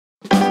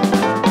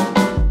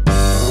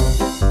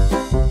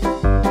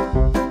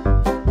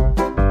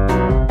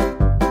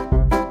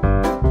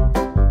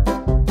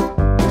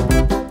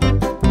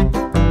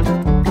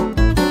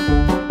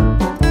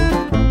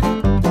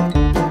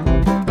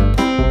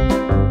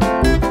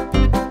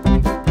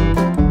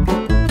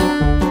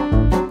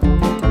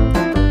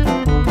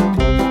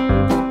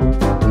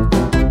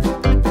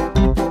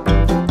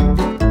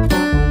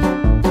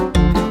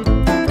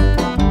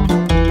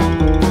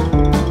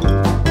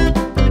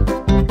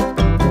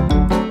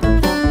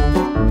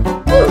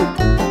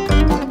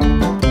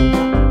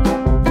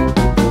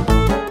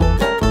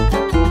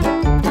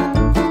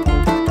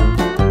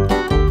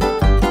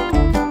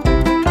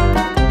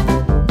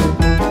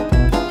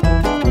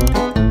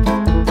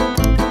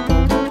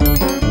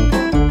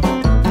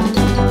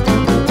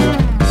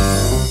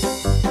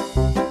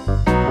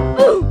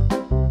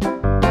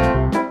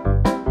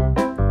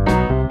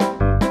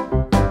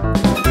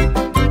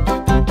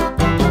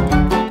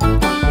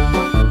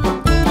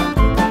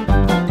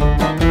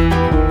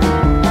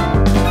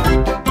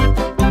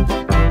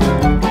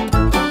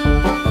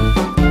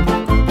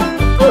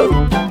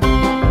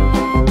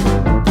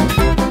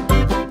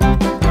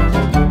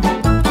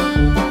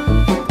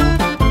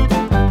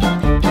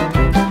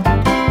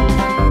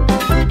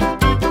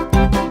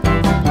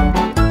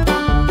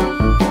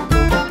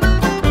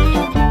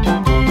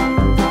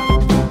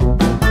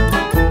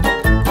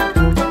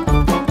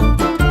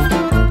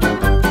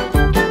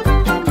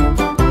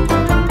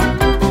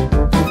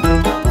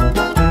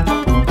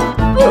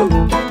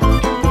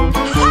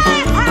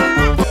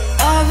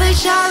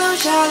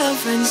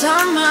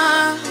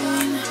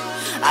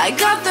I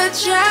got that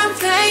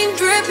champagne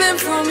dripping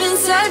from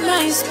inside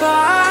my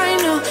spine.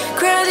 No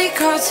credit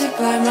cards to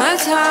buy my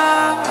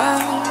time.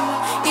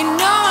 You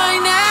know I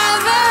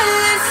never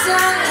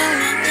listen.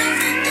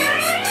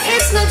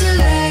 It's not too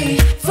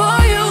late for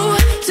you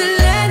to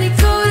let it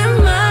go to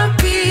my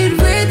beat.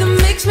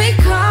 Rhythm makes me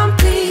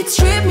complete.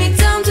 Strip me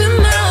down to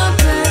my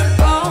bare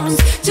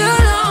bones. Too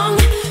long,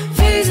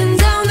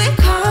 phasing down the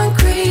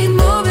concrete.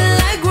 Moving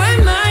like great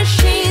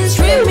machines.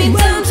 Strip me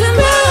down to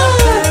my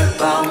bare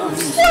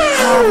bones.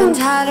 Haven't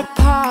had a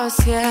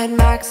pause yet,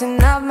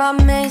 maxing out my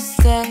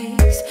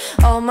mistakes.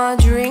 All my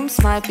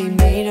dreams might be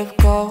made of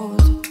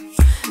gold.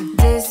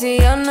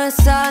 Dizzy on a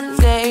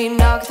Sunday,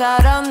 knocked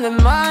out on the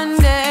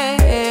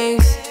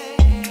Mondays.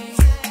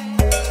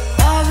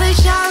 All the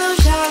shallow,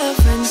 shallow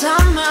friends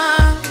are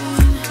mine.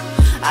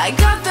 I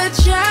got that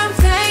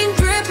champagne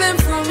dripping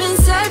from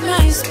inside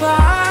my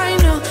spine.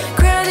 No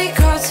credit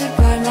cards to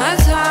buy my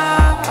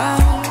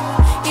time.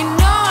 You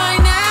know I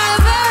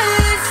never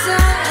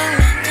listen.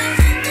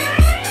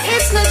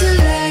 It's not too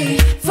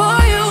late for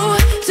you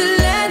to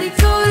let it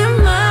go to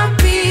my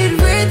beat.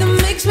 Rhythm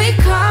makes me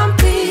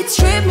complete.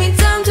 Strip me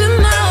down to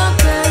my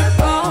bare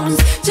bones.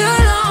 Too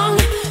long,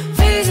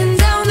 phasing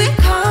down the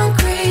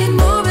concrete.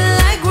 Moving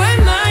like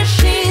great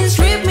machines.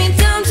 Strip me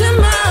down to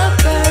my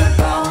bare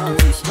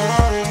bones.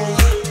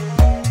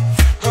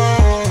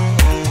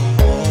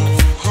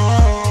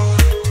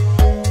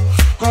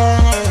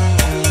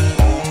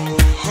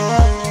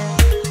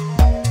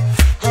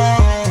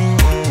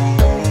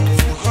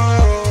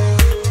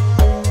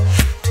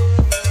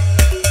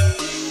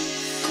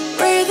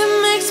 Rhythm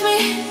makes me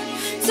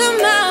to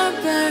my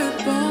bare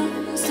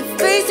bones. To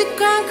face the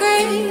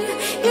concrete,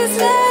 just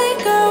let it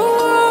go.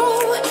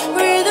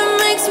 Rhythm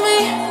makes me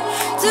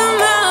to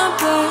my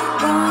bare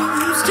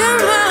bones. To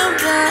my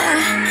bare.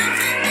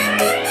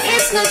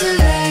 It's not too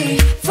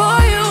late for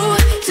you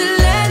to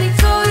let it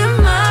go to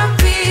my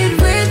beat.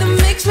 Rhythm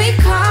makes me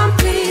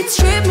complete.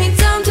 Strip me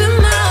down to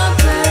my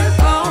bare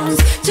bones.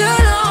 Too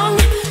long,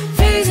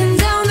 phasing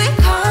down the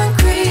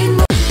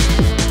concrete.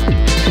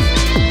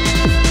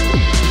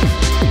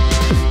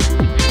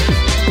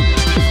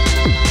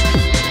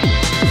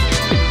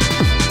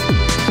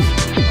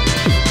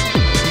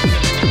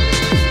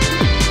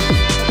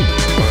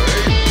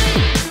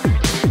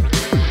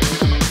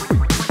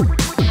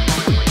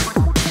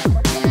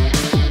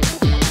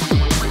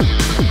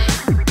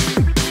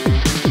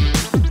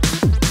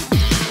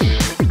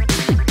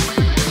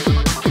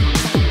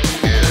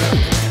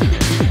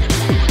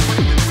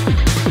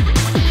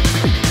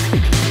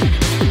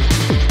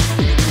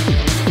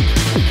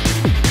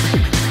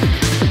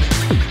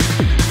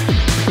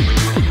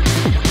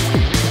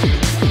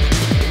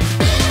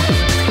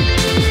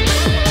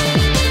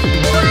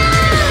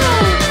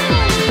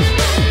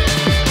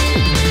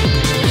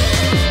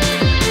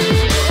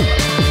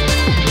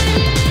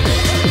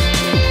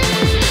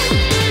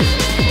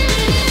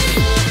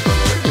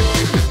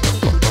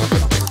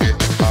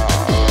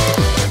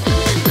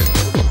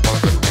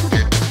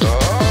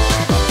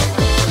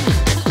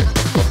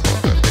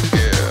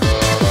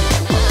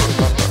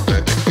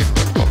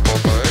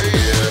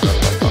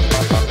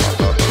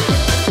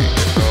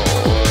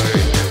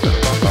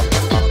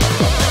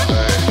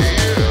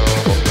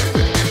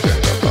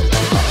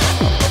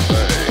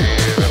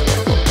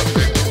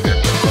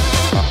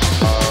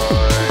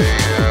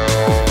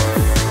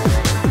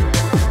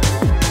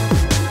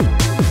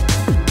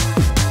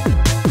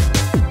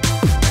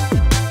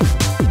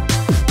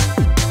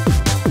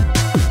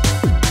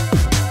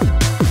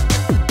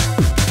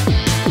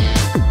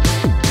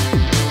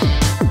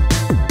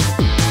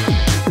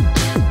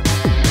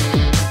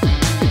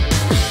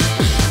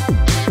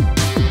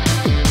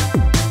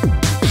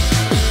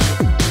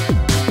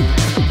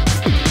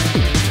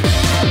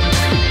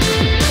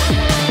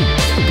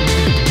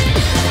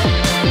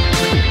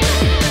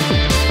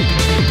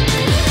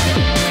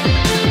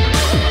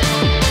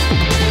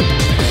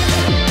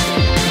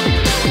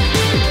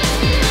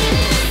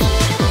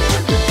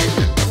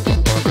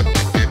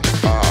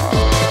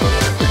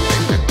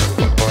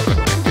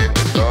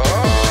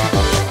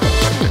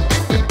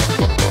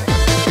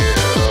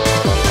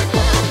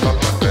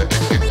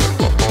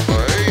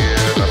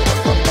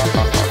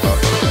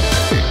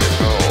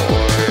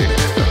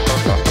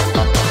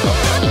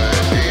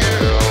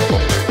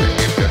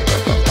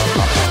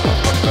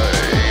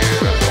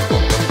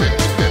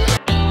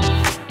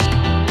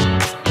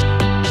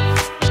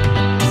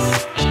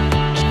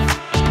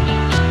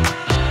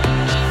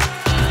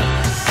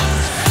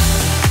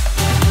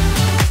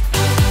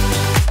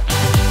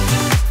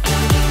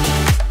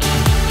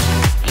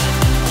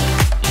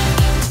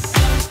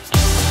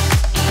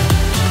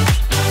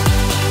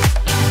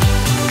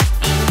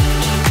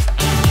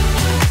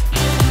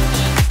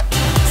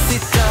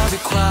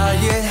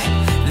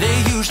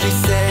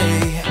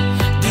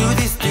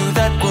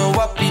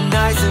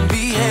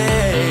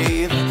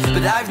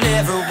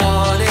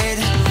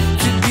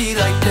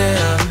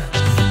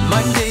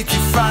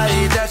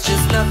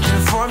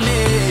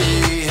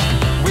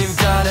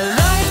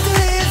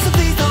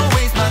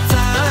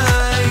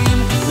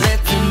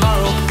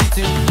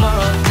 to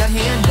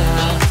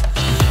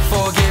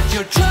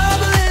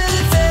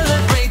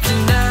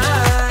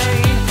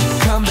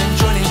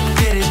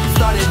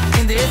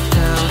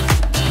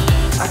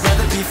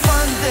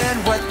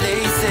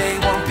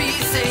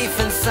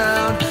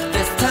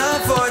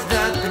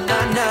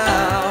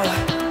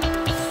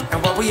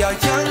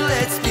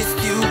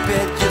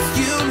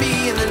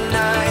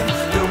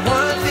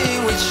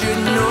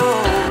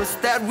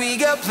that we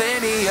got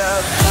plenty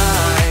of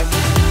time.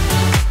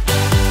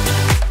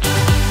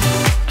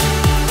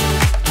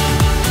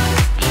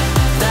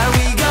 That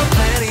we got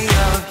plenty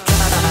of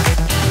time.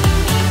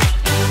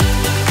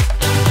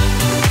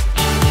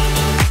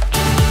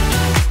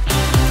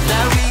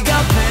 That we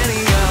got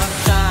plenty of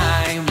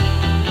time.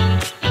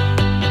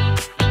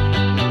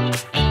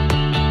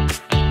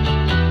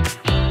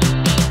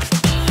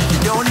 You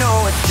don't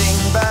know a thing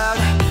about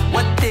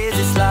what this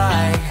is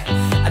like.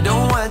 I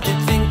don't want to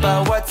think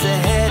about what's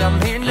ahead, I'm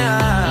here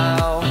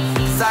now.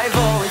 'Cause I've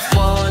always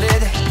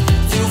wanted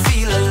to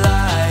feel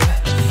alive.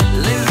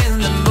 Live in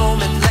the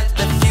moment, let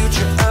the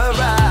future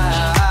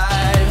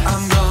arrive.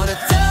 I'm gonna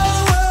tell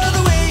the world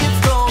the way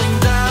it's going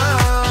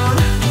down.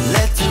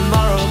 Let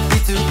tomorrow be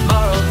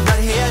tomorrow, not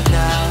here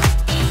now.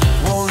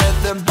 Won't let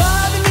them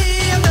bother me,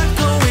 I'm not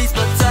gonna waste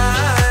my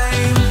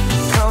time.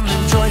 Come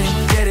and join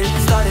and get it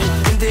started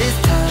in this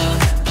town.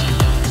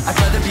 I'd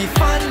rather be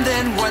fun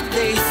than what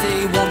they say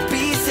won't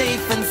be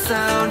safe and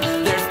sound.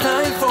 There's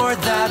time for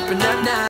that, but not now.